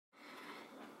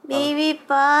Baby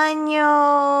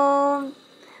Panyo.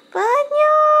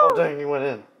 Panyo! Oh dang, he went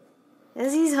in.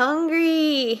 Because he's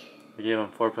hungry. We gave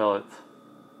him 4 pellets.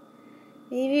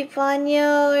 Baby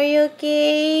Panyo, are you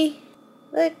okay?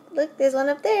 Look, there's one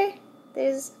up there.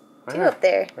 There's Right 2 here. up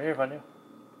there. Right here, Panyo.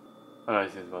 Oh no, he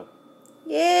sees both.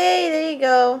 Yay, there you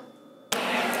go.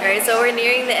 Alright, so we're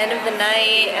nearing the end of the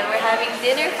night and we're having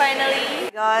dinner finally.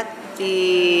 We got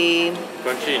the...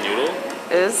 Crunchy noodle?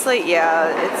 It's like, yeah,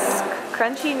 it's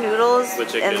crunchy noodles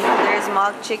With chicken. and there's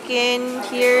mock chicken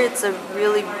here. It's a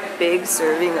really big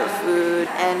serving of food.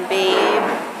 And babe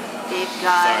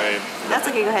got... Sorry. That's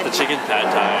okay, go ahead. The chicken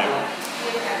pad thai.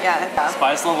 Yeah.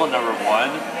 Spice level number 1.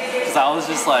 Because I was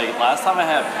just like, last time I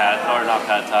had not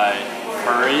pad thai,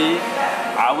 curry,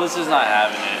 I was just not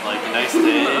having it. Like the next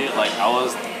day, like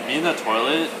me and the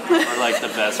toilet were like the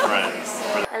best friends.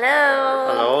 Hello.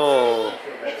 Hello.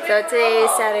 So today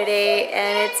is Saturday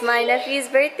and it's my nephew's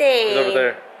birthday. He's over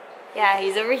there. Yeah,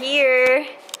 he's over here.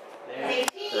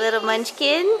 Little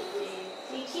munchkin.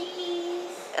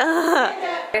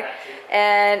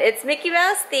 And it's Mickey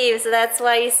Mouse theme, so that's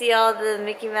why you see all the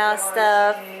Mickey Mouse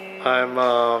stuff. I'm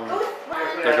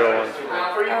the girl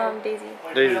one. Daisy.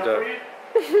 Daisy duck.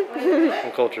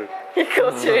 I'm cultured. You're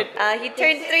cultured. He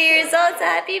turned 3 years old, so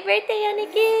happy birthday,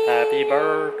 Anakin. Happy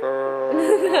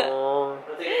birthday.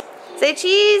 Say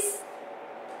cheese.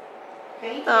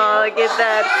 Oh, look at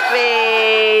that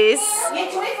face.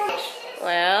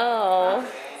 Wow.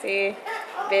 See,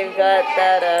 babe got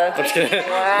that. I'm just kidding.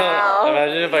 Wow.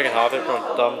 Imagine if I can hop it from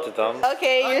thumb to thumb.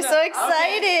 Okay, you're so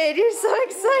excited. You're so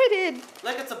excited.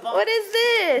 Look, it's a box. What is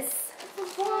this?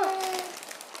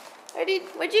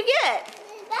 What'd you get?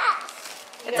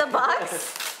 It's a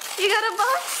box? You got a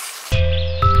box?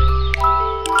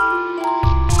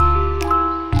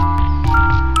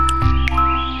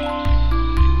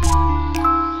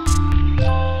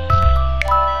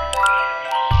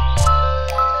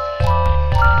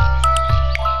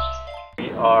 We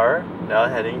are now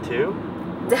heading to,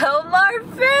 Del Mar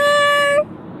Fair!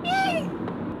 Yay!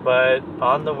 but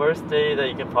on the worst day that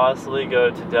you can possibly go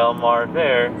to Del Mar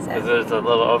Fair, because there's a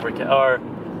little overcast, or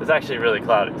it's actually really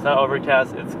cloudy. It's not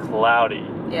overcast, it's cloudy.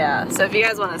 Yeah, so if you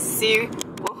guys want to see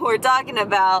what we're talking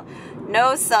about,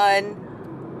 no sun,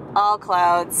 all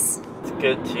clouds. It's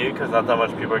good too, because not that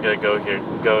much people are gonna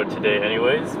go today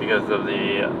anyways, because of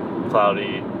the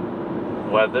cloudy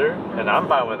weather, and I'm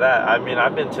fine with that. I mean,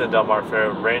 I've been to the Del Mar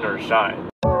Fair, rain or shine.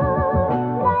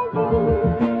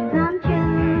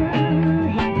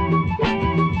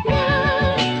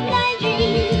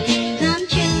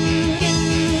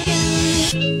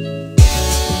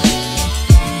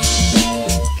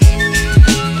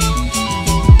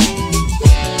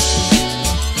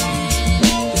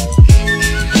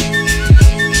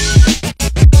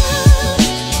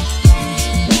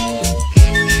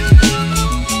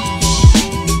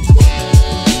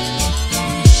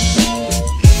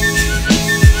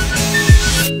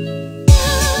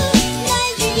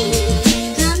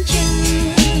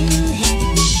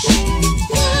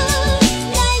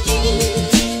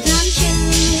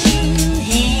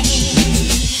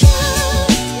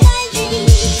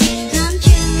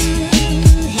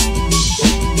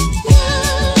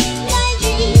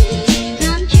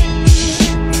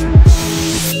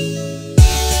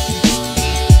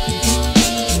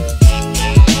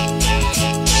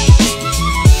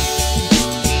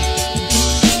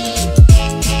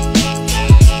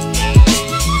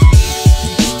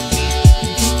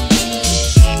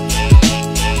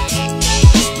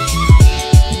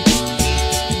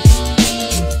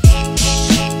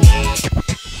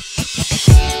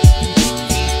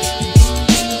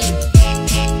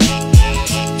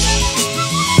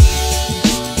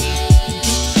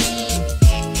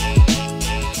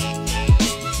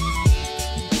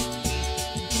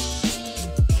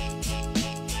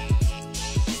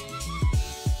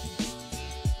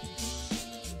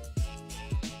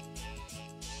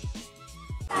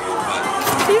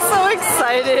 He's so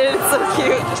excited, it's so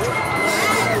cute.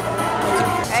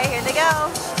 Alright, here they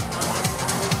go.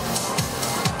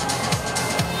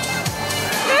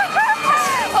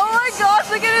 Oh my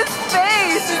gosh, look at his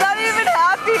face! He's not even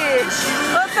happy!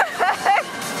 What the heck?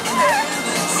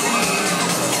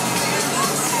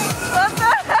 What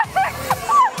the heck?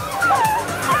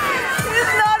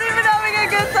 He's not even having a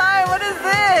good time. What is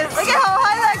this? Look at how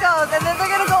high that goes, and then they're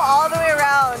gonna go all the way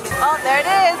around. Oh, there it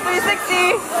is,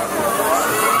 360.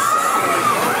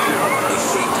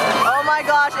 Oh my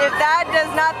gosh, if that does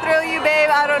not thrill you, babe,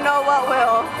 I don't know what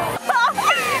will.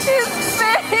 His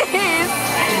face!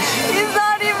 He's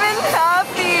not even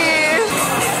happy!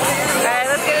 Alright,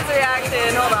 let's get his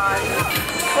reaction. Hold on.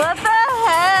 What the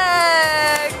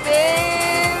heck,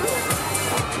 babe?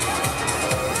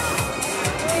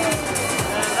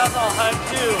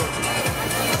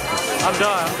 I'm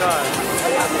done.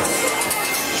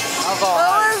 What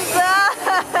was that?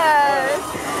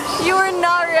 You were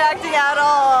not reacting at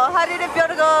all. How did it feel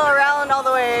to go around all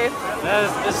the way?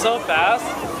 Man, it's so fast,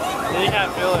 and you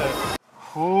can't feel it.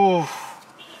 Ooh.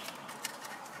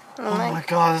 Oh my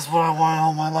god, this is what I wanted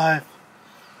all my life.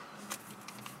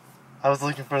 I was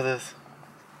looking for this.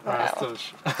 Wow.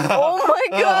 Oh my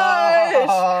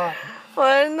gosh!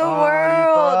 What in the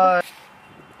world?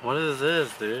 What is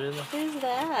this, dude? What is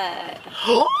that?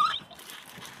 Oh.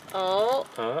 Oh.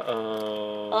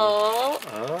 Uh-oh. Oh.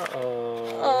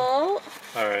 Uh-oh. Oh.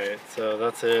 Alright, so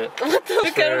that's it. What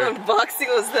the kind of unboxing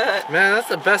was that? Man, that's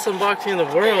the best unboxing in the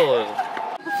world.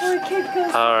 Before a kid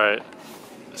goes. Alright,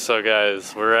 so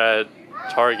guys, we're at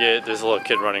Target. There's a little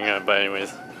kid running around, but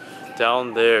anyways,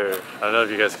 down there, I don't know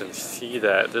if you guys can see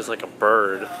that, there's like a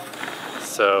bird.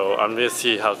 So I'm gonna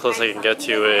see how close I can get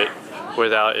to it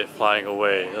without it flying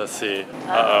away. Let's see.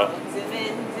 Uh-oh. Zoom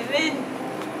in, zoom in.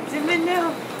 Zoom in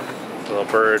now. Little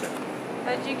bird.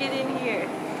 How'd you get in here?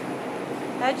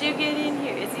 How'd you get in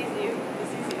here? It's easy.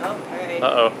 It's easy. Oh, alright.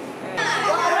 Uh-oh.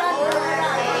 Alright.